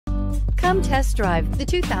Come test drive the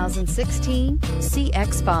 2016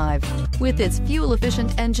 CX-5. With its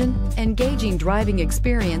fuel-efficient engine, engaging driving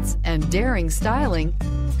experience, and daring styling,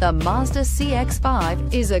 the Mazda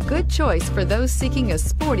CX-5 is a good choice for those seeking a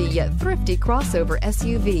sporty yet thrifty crossover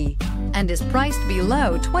SUV and is priced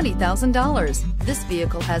below $20,000. This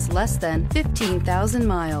vehicle has less than 15,000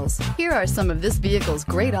 miles. Here are some of this vehicle's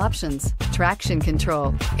great options: traction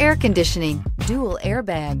control, air conditioning, dual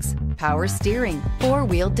airbags, power steering,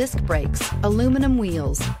 four-wheel disc brakes, aluminum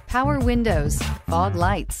wheels, power windows, fog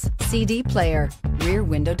lights, CD player, rear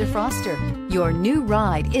window defroster. Your new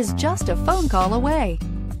ride is just a phone call away.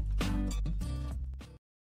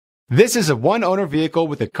 This is a one-owner vehicle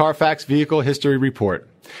with a CARFAX Vehicle History Report.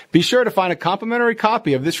 Be sure to find a complimentary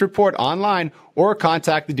copy of this report online or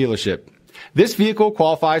contact the dealership. This vehicle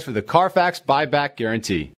qualifies for the CARFAX Buyback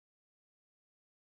Guarantee.